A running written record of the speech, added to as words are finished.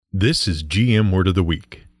This is GM Word of the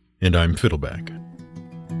Week, and I'm Fiddleback.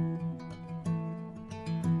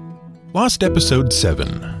 Lost Episode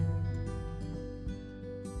 7.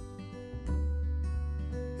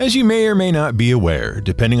 As you may or may not be aware,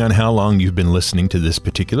 depending on how long you've been listening to this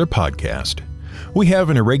particular podcast, we have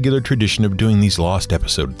an irregular tradition of doing these lost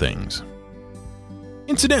episode things.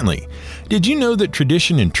 Incidentally, did you know that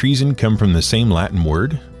tradition and treason come from the same Latin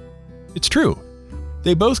word? It's true.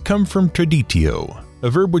 They both come from traditio, a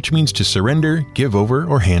verb which means to surrender, give over,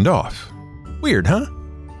 or hand off. Weird, huh?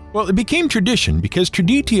 Well, it became tradition because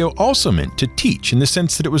traditio also meant to teach in the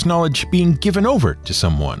sense that it was knowledge being given over to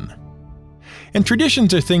someone. And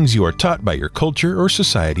traditions are things you are taught by your culture or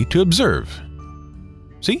society to observe.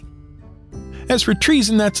 See? As for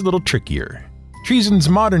treason, that's a little trickier. Treason's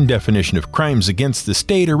modern definition of crimes against the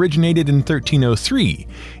state originated in 1303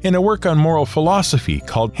 in a work on moral philosophy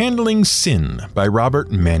called Handling Sin by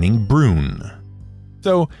Robert Manning Brune.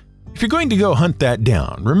 So, if you're going to go hunt that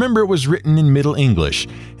down, remember it was written in Middle English,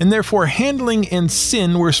 and therefore handling and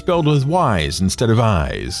sin were spelled with Y's instead of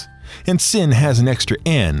I's, and sin has an extra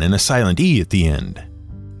N and a silent E at the end.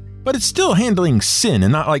 But it's still handling sin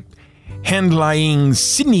and not like handlying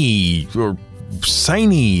sinny or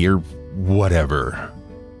signy or whatever.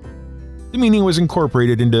 The meaning was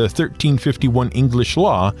incorporated into 1351 English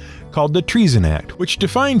law called the Treason Act, which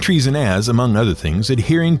defined treason as, among other things,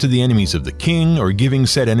 adhering to the enemies of the king or giving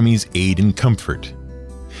said enemies aid and comfort.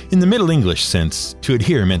 In the Middle English sense, to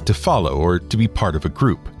adhere meant to follow or to be part of a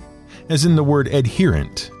group, as in the word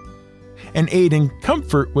adherent. And aid and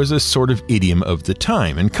comfort was a sort of idiom of the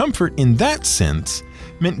time, and comfort in that sense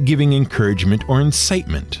meant giving encouragement or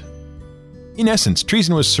incitement. In essence,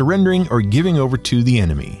 treason was surrendering or giving over to the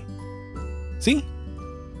enemy. See?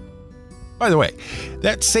 By the way,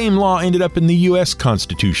 that same law ended up in the U.S.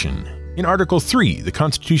 Constitution. In Article 3, the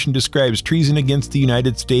Constitution describes treason against the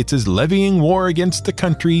United States as levying war against the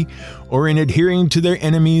country or in adhering to their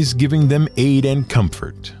enemies, giving them aid and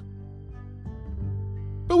comfort.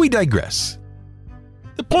 But we digress.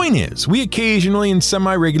 The point is, we occasionally and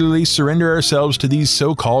semi-regularly surrender ourselves to these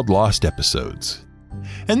so-called lost episodes.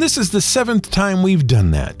 And this is the 7th time we've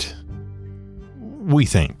done that. We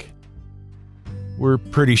think. We're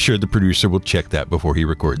pretty sure the producer will check that before he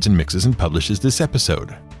records and mixes and publishes this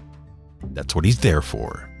episode. That's what he's there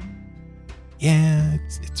for. Yeah,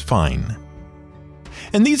 it's fine.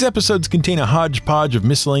 And these episodes contain a hodgepodge of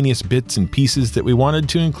miscellaneous bits and pieces that we wanted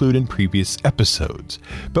to include in previous episodes,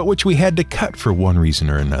 but which we had to cut for one reason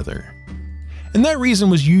or another. And that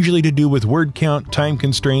reason was usually to do with word count, time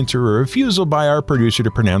constraints, or a refusal by our producer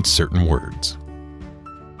to pronounce certain words.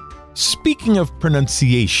 Speaking of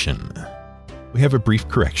pronunciation, we have a brief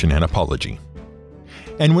correction and apology.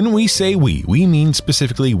 And when we say we mean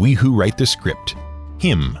specifically we who write the script,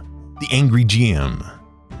 him, the angry GM.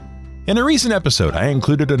 In a recent episode, I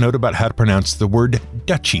included a note about how to pronounce the word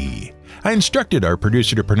duchy. I instructed our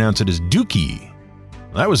producer to pronounce it as dookie.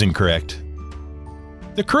 That was incorrect.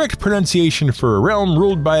 The correct pronunciation for a realm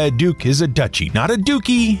ruled by a duke is a duchy, not a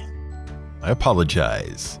dookie. I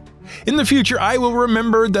apologize. In the future, I will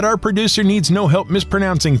remember that our producer needs no help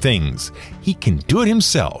mispronouncing things. He can do it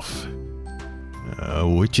himself.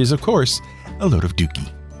 Which is, of course, a load of dookie.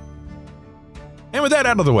 And with that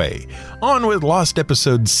out of the way, on with Lost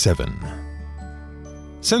Episode 7.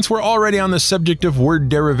 Since we're already on the subject of word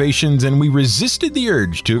derivations and we resisted the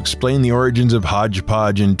urge to explain the origins of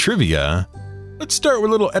hodgepodge and trivia, let's start with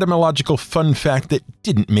a little etymological fun fact that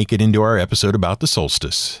didn't make it into our episode about the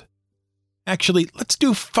solstice. Actually, let's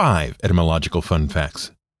do 5 etymological fun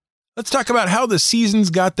facts. Let's talk about how the seasons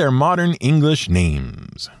got their modern English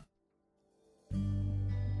names.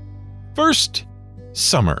 First,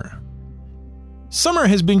 summer. Summer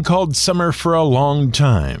has been called summer for a long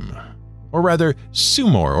time, or rather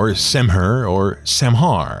sumor or semher or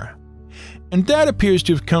samhar. And that appears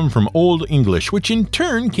to have come from Old English, which in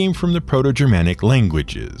turn came from the Proto-Germanic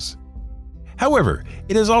languages. However,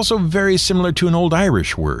 it is also very similar to an Old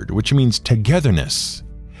Irish word, which means togetherness.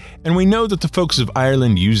 And we know that the folks of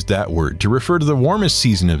Ireland used that word to refer to the warmest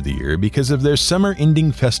season of the year because of their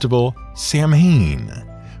summer-ending festival, Samhain,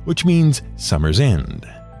 which means summer's end.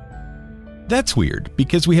 That's weird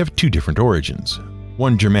because we have 2 different origins,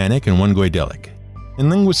 one Germanic and one Goidelic,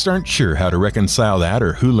 and linguists aren't sure how to reconcile that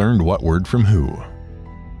or who learned what word from who.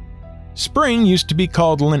 Spring used to be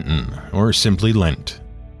called Lenten, or simply Lent.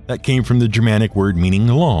 That came from the Germanic word meaning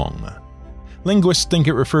long. Linguists think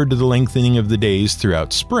it referred to the lengthening of the days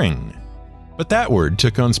throughout spring, but that word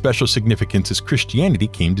took on special significance as Christianity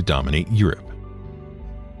came to dominate Europe.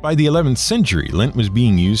 By the 11th century, Lent was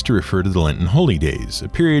being used to refer to the Lenten holy days, a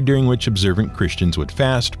period during which observant Christians would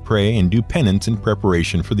fast, pray, and do penance in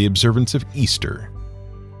preparation for the observance of Easter.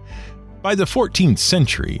 By the 14th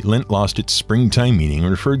century, Lent lost its springtime meaning and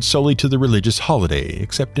referred solely to the religious holiday,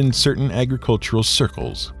 except in certain agricultural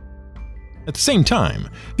circles. At the same time,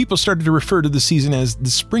 people started to refer to the season as the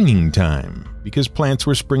springing time, because plants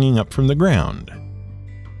were springing up from the ground.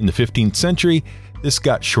 In the 15th century, this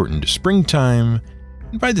got shortened to springtime,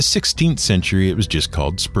 and by the 16th century it was just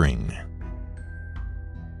called spring.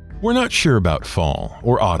 We're not sure about fall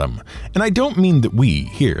or autumn, and I don't mean that we,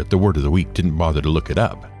 here at the Word of the Week, didn't bother to look it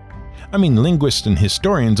up. I mean, linguists and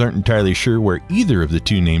historians aren't entirely sure where either of the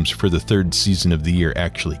two names for the third season of the year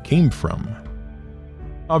actually came from.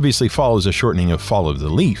 Obviously, fall is a shortening of fall of the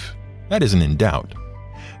leaf. That isn't in doubt.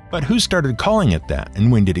 But who started calling it that,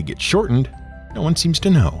 and when did it get shortened? No one seems to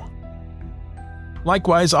know.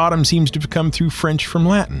 Likewise, autumn seems to have come through French from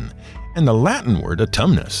Latin, and the Latin word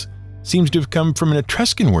autumnus seems to have come from an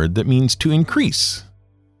Etruscan word that means to increase.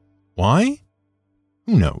 Why?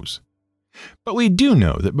 Who knows? But we do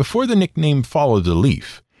know that before the nickname fall of the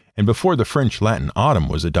leaf, and before the French-Latin autumn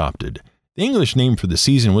was adopted, the English name for the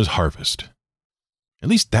season was harvest. At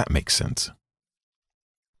least that makes sense.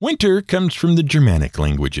 Winter comes from the Germanic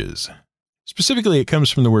languages. Specifically, it comes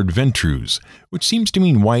from the word ventrus, which seems to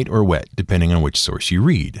mean white or wet, depending on which source you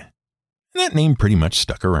read. And that name pretty much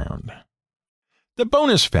stuck around. The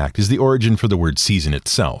bonus fact is the origin for the word season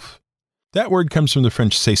itself. That word comes from the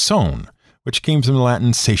French saison, which came from the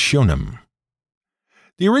Latin saesionum.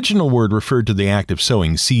 The original word referred to the act of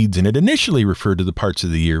sowing seeds, and it initially referred to the parts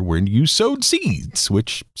of the year when you sowed seeds,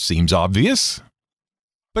 which seems obvious.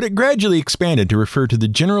 But it gradually expanded to refer to the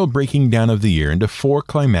general breaking down of the year into 4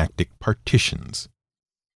 climactic partitions.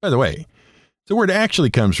 By the way, the word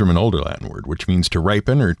actually comes from an older Latin word, which means to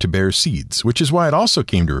ripen or to bear seeds, which is why it also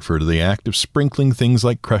came to refer to the act of sprinkling things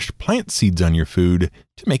like crushed plant seeds on your food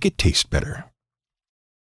to make it taste better.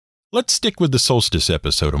 Let's stick with the solstice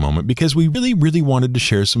episode a moment because we really wanted to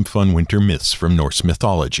share some fun winter myths from Norse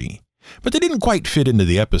mythology. But they didn't quite fit into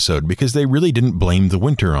the episode because they really didn't blame the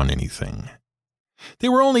winter on anything. They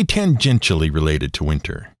were only tangentially related to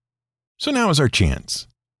winter. So now is our chance.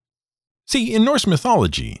 See, in Norse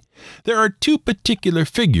mythology, there are 2 particular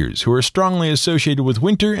figures who are strongly associated with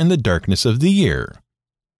winter and the darkness of the year.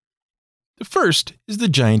 The first is the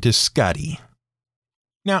giantess Skadi.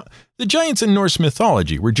 Now, the giants in Norse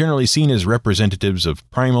mythology were generally seen as representatives of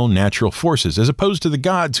primal natural forces as opposed to the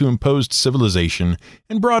gods who imposed civilization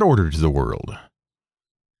and brought order to the world.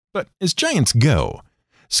 But as giants go,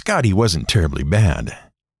 Skadi wasn't terribly bad.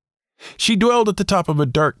 She dwelled at the top of a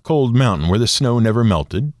dark, cold mountain where the snow never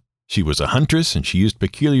melted. She was a huntress, and she used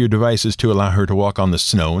peculiar devices to allow her to walk on the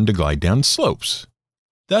snow and to glide down slopes.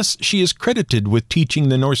 Thus, she is credited with teaching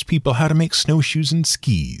the Norse people how to make snowshoes and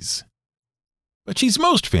skis. But she's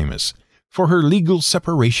most famous for her legal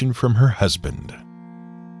separation from her husband.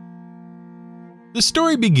 The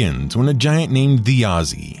story begins when a giant named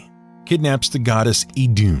Thiazi kidnaps the goddess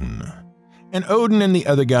Idun, and Odin and the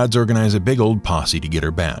other gods organize a big old posse to get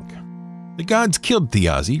her back. The gods killed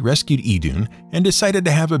Thiazi, rescued Idun, and decided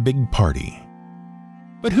to have a big party.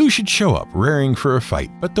 But who should show up raring for a fight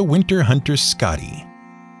but the winter huntress Skadi?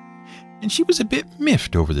 And she was a bit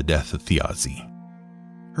miffed over the death of Thiazi,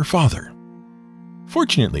 her father.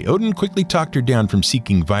 Fortunately, Odin quickly talked her down from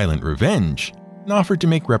seeking violent revenge and offered to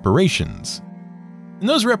make reparations. And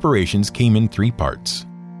those reparations came in 3 parts.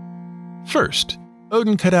 First,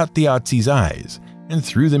 Odin cut out Thiazi's eyes and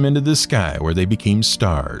threw them into the sky where they became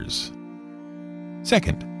stars.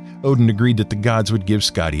 Second, Odin agreed that the gods would give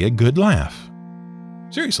Skadi a good laugh.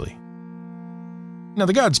 Seriously. Now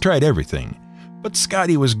the gods tried everything, but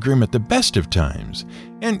Skadi was grim at the best of times,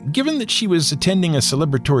 and given that she was attending a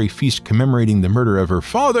celebratory feast commemorating the murder of her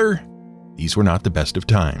father, these were not the best of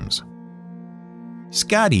times.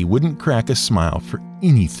 Skadi wouldn't crack a smile for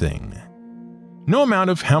anything. No amount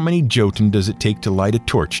of how many Jotun does it take to light a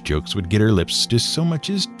torch jokes would get her lips to so much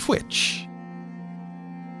as twitch.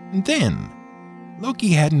 And then, Loki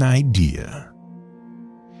had an idea.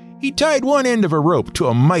 He tied one end of a rope to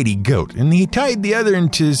a mighty goat, and he tied the other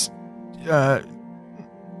into his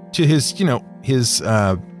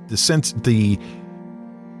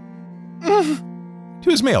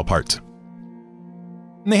male parts.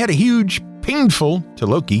 And they had a huge, painful, to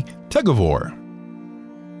Loki, tug-of-war.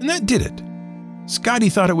 And that did it.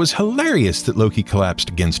 Skadi thought it was hilarious that Loki collapsed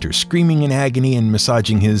against her, screaming in agony and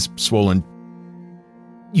massaging his swollen...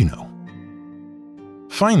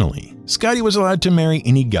 Finally, Skadi was allowed to marry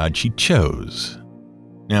any god she chose.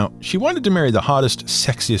 Now, she wanted to marry the hottest,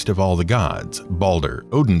 sexiest of all the gods, Balder,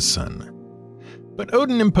 Odin's son. But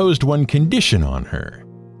Odin imposed one condition on her.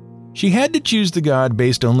 She had to choose the god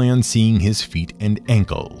based only on seeing his feet and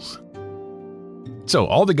ankles. So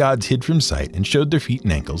all the gods hid from sight and showed their feet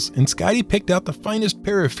and ankles, and Skadi picked out the finest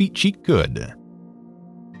pair of feet she could.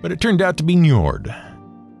 But it turned out to be Njord,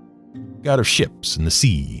 god of ships and the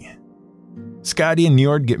sea. Skadi and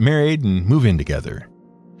Njord get married and move in together.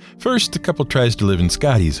 First, the couple tries to live in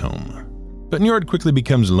Skadi's home, but Njord quickly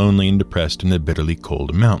becomes lonely and depressed in the bitterly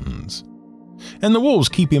cold mountains. And the wolves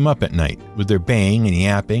keep him up at night with their baying and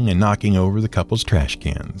yapping and knocking over the couple's trash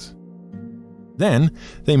cans. Then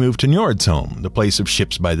they move to Njord's home, the place of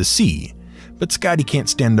ships by the sea, but Skadi can't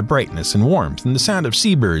stand the brightness and warmth and the sound of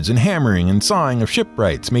seabirds and hammering and sawing of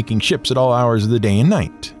shipwrights making ships at all hours of the day and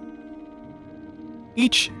night.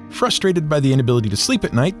 Each frustrated by the inability to sleep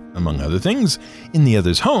at night, among other things, in the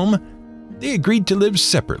other's home, they agreed to live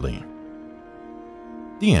separately.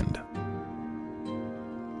 The end.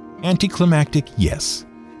 Anticlimactic, yes,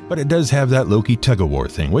 but it does have that Loki tug-of-war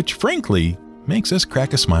thing, which, frankly, makes us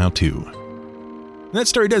crack a smile too. And that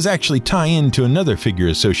story does actually tie into another figure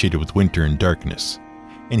associated with winter and darkness,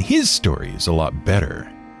 and his story is a lot better.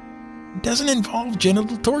 It doesn't involve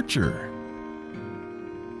genital torture.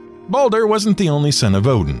 Balder wasn't the only son of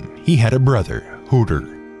Odin. He had a brother,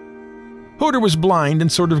 Hoder. Hoder was blind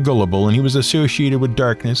and sort of gullible, and he was associated with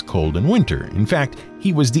darkness, cold, and winter. In fact,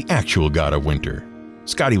 he was the actual god of winter.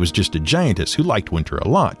 Skadi was just a giantess who liked winter a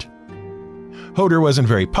lot. Hoder wasn't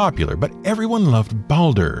very popular, but everyone loved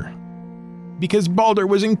Balder. Because Balder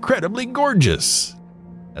was incredibly gorgeous.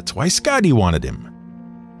 That's why Skadi wanted him.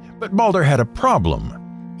 But Balder had a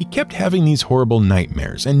problem. He kept having these horrible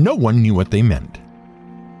nightmares, and no one knew what they meant.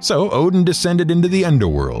 So Odin descended into the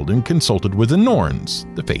underworld and consulted with the Norns,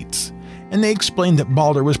 the Fates, and they explained that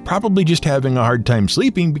Balder was probably just having a hard time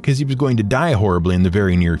sleeping because he was going to die horribly in the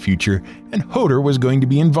very near future, and Hoder was going to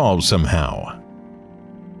be involved somehow.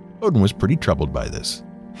 Odin was pretty troubled by this,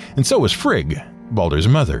 and so was Frigg, Balder's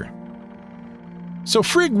mother. So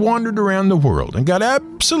Frigg wandered around the world and got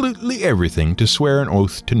absolutely everything to swear an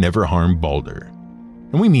oath to never harm Balder.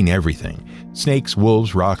 And we mean everything. Snakes,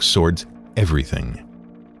 wolves, rocks, swords, everything.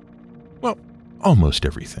 Well, almost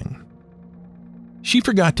everything. She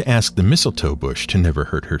forgot to ask the mistletoe bush to never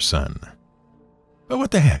hurt her son. But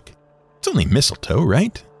what the heck? It's only mistletoe,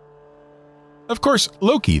 right? Of course,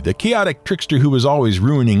 Loki, the chaotic trickster who was always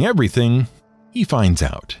ruining everything, he finds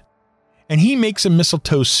out. And he makes a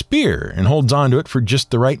mistletoe spear and holds onto it for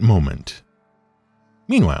just the right moment.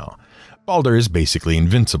 Meanwhile, Balder is basically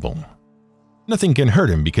invincible. Nothing can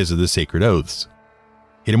hurt him because of the sacred oaths.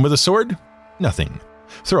 Hit him with a sword? Nothing.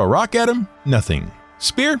 Throw a rock at him? Nothing.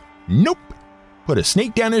 Spear? Nope. Put a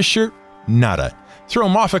snake down his shirt? Nada. Throw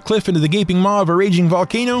him off a cliff into the gaping maw of a raging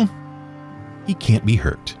volcano? He can't be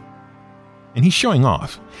hurt. And he's showing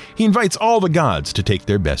off. He invites all the gods to take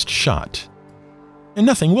their best shot. And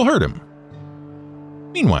nothing will hurt him.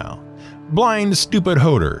 Meanwhile, blind, stupid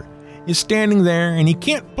Hoder is standing there and he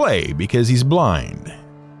can't play because he's blind.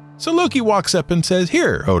 So Loki walks up and says,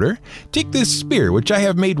 "Here, Hoder, take this spear which I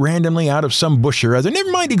have made randomly out of some bush or other,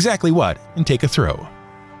 never mind exactly what, and take a throw.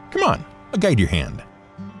 Come on, I'll guide your hand."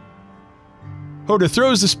 Hoder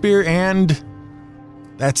throws the spear and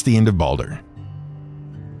that's the end of Balder.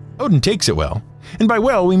 Odin takes it well, and by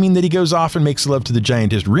well we mean that he goes off and makes love to the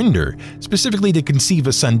giantess Rindr, specifically to conceive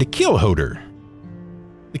a son to kill Hoder.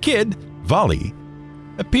 The kid, Vali,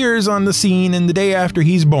 appears on the scene, and the day after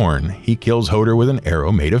he's born, he kills Hoder with an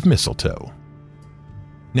arrow made of mistletoe.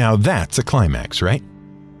 Now that's a climax, right?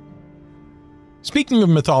 Speaking of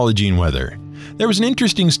mythology and weather, there was an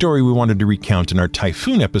interesting story we wanted to recount in our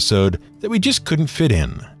typhoon episode that we just couldn't fit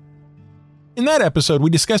in. In that episode, we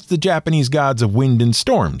discussed the Japanese gods of wind and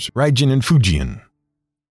storms, Raijin and Fujian.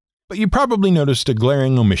 But you probably noticed a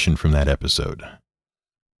glaring omission from that episode.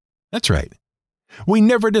 That's right. We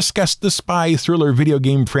never discussed the spy thriller video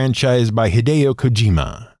game franchise by Hideo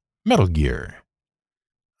Kojima, Metal Gear.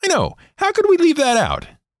 I know, how could we leave that out?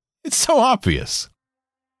 It's so obvious.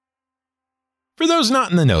 For those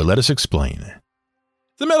not in the know, let us explain.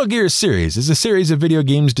 The Metal Gear series is a series of video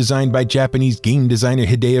games designed by Japanese game designer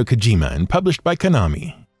Hideo Kojima and published by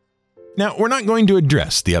Konami. Now, we're not going to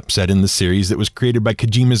address the upset in the series that was created by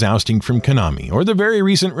Kojima's ousting from Konami, or the very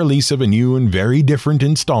recent release of a new and very different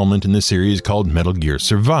installment in the series called Metal Gear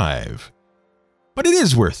Survive. But it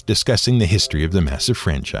is worth discussing the history of the massive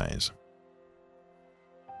franchise.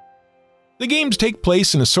 The games take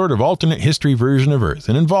place in a sort of alternate history version of Earth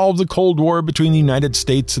and involve the Cold War between the United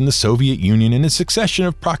States and the Soviet Union and a succession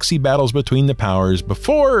of proxy battles between the powers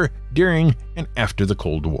before, during, and after the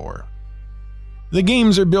Cold War. The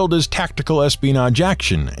games are billed as tactical espionage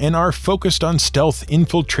action and are focused on stealth,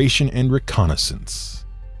 infiltration, and reconnaissance.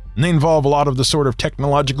 And they involve a lot of the sort of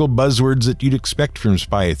technological buzzwords that you'd expect from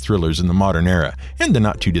spy thrillers in the modern era and the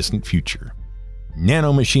not-too-distant future.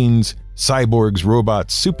 Nanomachines, cyborgs,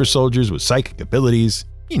 robots, super soldiers with psychic abilities,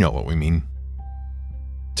 you know what we mean.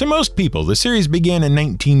 To most people, the series began in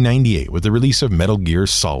 1998 with the release of Metal Gear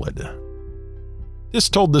Solid. This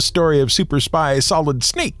told the story of super spy Solid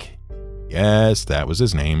Snake. Yes, that was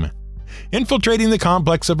his name. Infiltrating the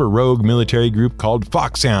complex of a rogue military group called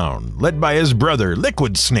Foxhound, led by his brother,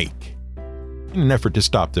 Liquid Snake, in an effort to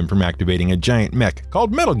stop them from activating a giant mech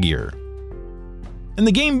called Metal Gear. And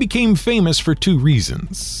the game became famous for two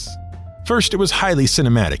reasons. First, it was highly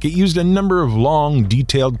cinematic. It used a number of long,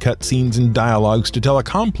 detailed cutscenes and dialogues to tell a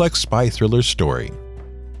complex spy thriller story.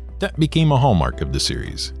 That became a hallmark of the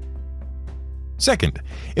series. Second,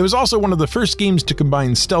 it was also one of the first games to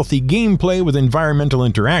combine stealthy gameplay with environmental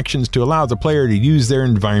interactions to allow the player to use their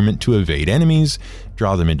environment to evade enemies,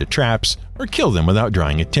 draw them into traps, or kill them without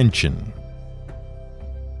drawing attention.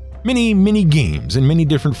 Many games and many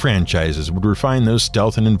different franchises would refine those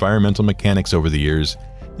stealth and environmental mechanics over the years,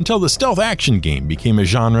 until the stealth action game became a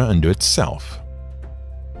genre unto itself.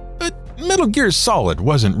 But Metal Gear Solid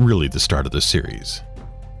wasn't really the start of the series.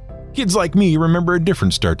 Kids like me remember a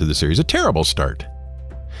different start to the series, a terrible start.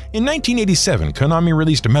 In 1987, Konami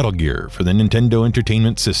released Metal Gear for the Nintendo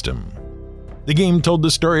Entertainment System. The game told the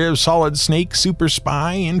story of Solid Snake, super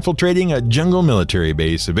spy, infiltrating a jungle military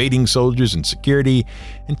base, evading soldiers and security,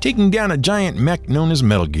 and taking down a giant mech known as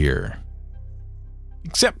Metal Gear.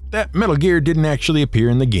 Except that Metal Gear didn't actually appear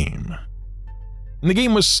in the game. And the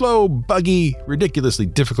game was slow, buggy, ridiculously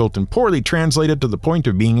difficult, and poorly translated to the point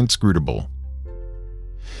of being inscrutable.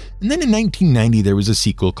 And then in 1990 there was a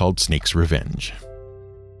sequel called Snake's Revenge.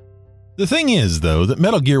 The thing is, though, that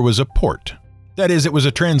Metal Gear was a port. That is, it was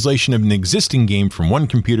a translation of an existing game from one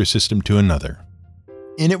computer system to another.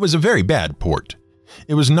 And it was a very bad port.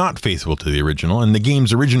 It was not faithful to the original, and the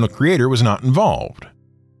game's original creator was not involved.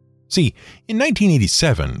 See, in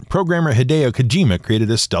 1987, programmer Hideo Kojima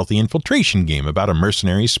created a stealthy infiltration game about a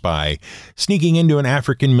mercenary spy sneaking into an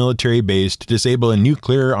African military base to disable a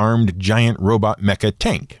nuclear-armed giant robot mecha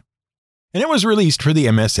tank. And it was released for the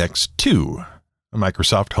MSX2, a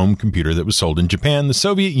Microsoft home computer that was sold in Japan, the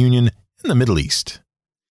Soviet Union, and the Middle East.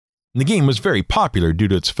 And the game was very popular due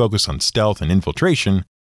to its focus on stealth and infiltration,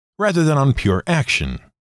 rather than on pure action.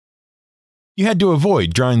 You had to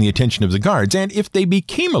avoid drawing the attention of the guards, and if they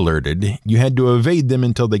became alerted, you had to evade them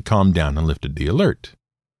until they calmed down and lifted the alert.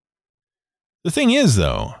 The thing is,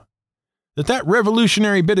 though, that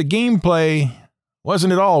revolutionary bit of gameplay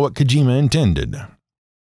wasn't at all what Kojima intended.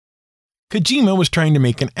 Kojima was trying to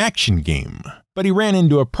make an action game, but he ran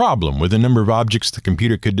into a problem with the number of objects the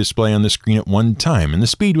computer could display on the screen at one time and the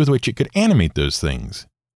speed with which it could animate those things.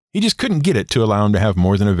 He just couldn't get it to allow him to have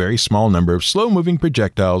more than a very small number of slow-moving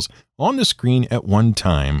projectiles on the screen at one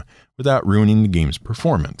time without ruining the game's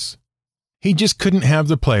performance. He just couldn't have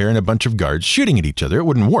the player and a bunch of guards shooting at each other. It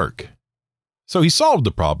wouldn't work. So he solved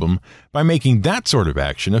the problem by making that sort of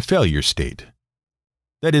action a failure state.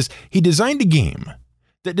 That is, he designed a game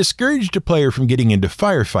that discouraged a player from getting into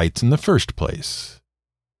firefights in the first place.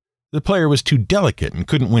 The player was too delicate and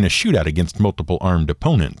couldn't win a shootout against multiple armed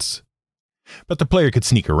opponents. But the player could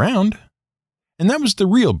sneak around, and that was the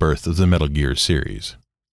real birth of the Metal Gear series.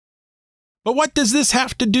 But what does this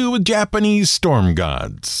have to do with Japanese storm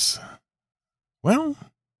gods? Well,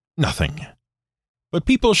 nothing. But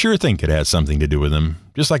people sure think it has something to do with them.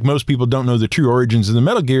 Just like most people don't know the true origins of the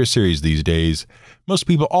Metal Gear series these days, most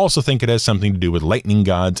people also think it has something to do with lightning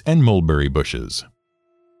gods and mulberry bushes.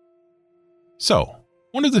 So,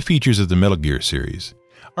 one of the features of the Metal Gear series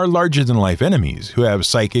are larger-than-life enemies who have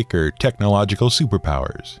psychic or technological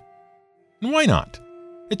superpowers. And why not?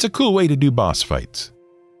 It's a cool way to do boss fights.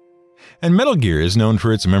 And Metal Gear is known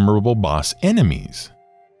for its memorable boss enemies.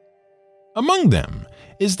 Among them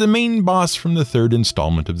is the main boss from the third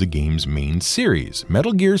installment of the game's main series,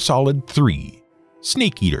 Metal Gear Solid 3,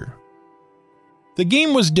 Snake Eater. The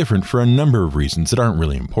game was different for a number of reasons that aren't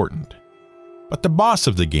really important. But the boss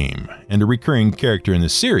of the game, and a recurring character in the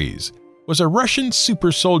series, was a Russian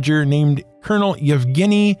super soldier named Colonel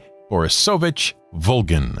Yevgeny Borisovich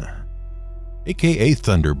Volgin, aka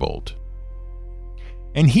Thunderbolt.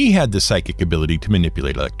 And he had the psychic ability to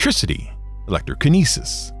manipulate electricity,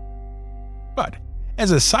 electrokinesis. But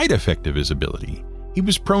as a side effect of his ability, he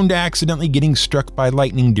was prone to accidentally getting struck by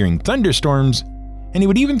lightning during thunderstorms, and he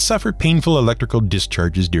would even suffer painful electrical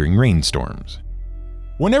discharges during rainstorms.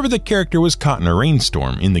 Whenever the character was caught in a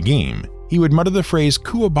rainstorm in the game, he would mutter the phrase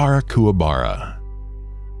 "Kuwabara, Kuwabara."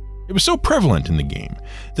 It was so prevalent in the game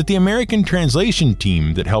that the American translation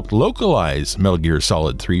team that helped localize Metal Gear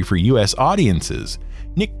Solid 3 for US audiences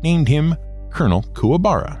nicknamed him Colonel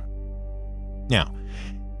Kuwabara. Now,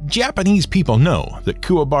 Japanese people know that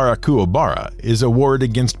Kuwabara is a ward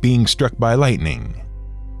against being struck by lightning.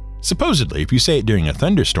 Supposedly, if you say it during a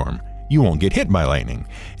thunderstorm, you won't get hit by lightning.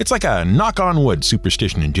 It's like a knock-on-wood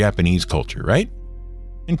superstition in Japanese culture, right?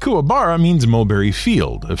 And Kuwabara means mulberry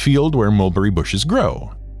field, a field where mulberry bushes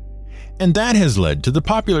grow. And that has led to the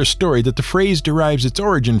popular story that the phrase derives its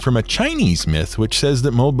origin from a Chinese myth which says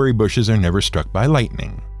that mulberry bushes are never struck by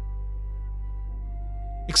lightning.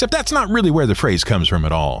 Except that's not really where the phrase comes from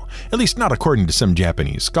at all, at least not according to some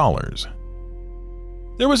Japanese scholars.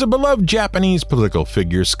 There was a beloved Japanese political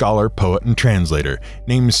figure, scholar, poet, and translator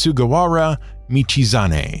named Sugawara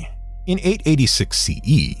Michizane. In 886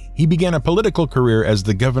 CE, he began a political career as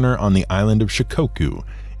the governor on the island of Shikoku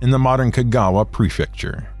in the modern Kagawa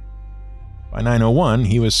Prefecture. By 901,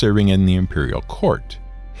 he was serving in the imperial court,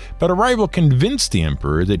 but a rival convinced the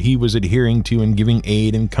emperor that he was adhering to and giving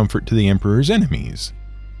aid and comfort to the emperor's enemies.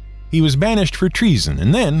 He was banished for treason,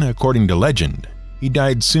 and then, according to legend, he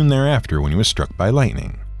died soon thereafter when he was struck by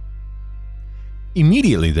lightning.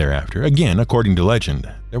 Immediately thereafter, again according to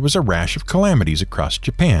legend, there was a rash of calamities across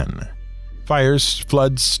Japan. Fires,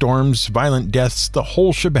 floods, storms, violent deaths, the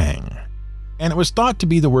whole shebang. And it was thought to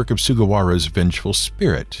be the work of Sugawara's vengeful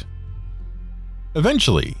spirit.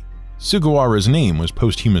 Eventually, Sugawara's name was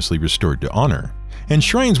posthumously restored to honor, and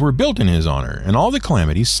shrines were built in his honor, and all the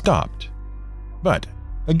calamities stopped. But,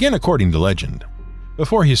 again according to legend,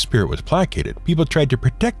 before his spirit was placated, people tried to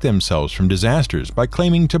protect themselves from disasters by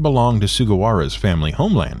claiming to belong to Sugawara's family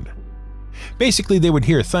homeland. Basically, they would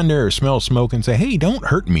hear thunder or smell smoke and say, "Hey, don't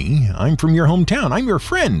hurt me. I'm from your hometown. I'm your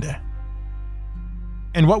friend."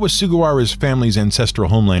 And what was Sugawara's family's ancestral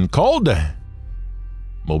homeland called?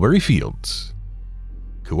 Mulberry Fields.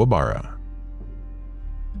 Kuwabara.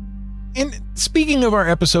 And speaking of our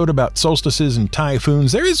episode about solstices and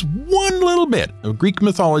typhoons, there is one little bit of Greek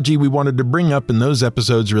mythology we wanted to bring up in those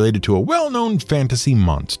episodes related to a well-known fantasy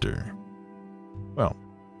monster. Well,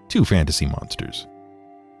 two fantasy monsters.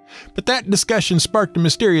 But that discussion sparked a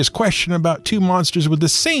mysterious question about two monsters with the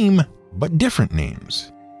same but different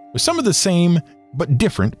names, with some of the same but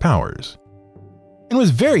different powers, and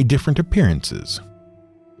with very different appearances.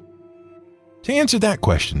 To answer that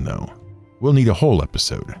question, though, we'll need a whole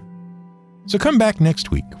episode. So come back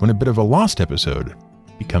next week when a bit of a lost episode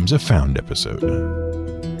becomes a found episode.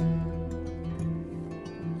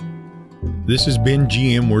 This has been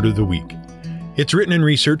GM Word of the Week. It's written and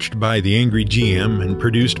researched by The Angry GM and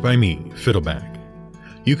produced by me, Fiddleback.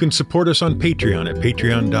 You can support us on Patreon at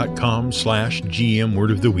patreon.com/GM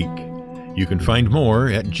Word of the Week. You can find more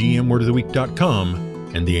at gmwordoftheweek.com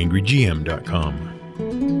and theangrygm.com.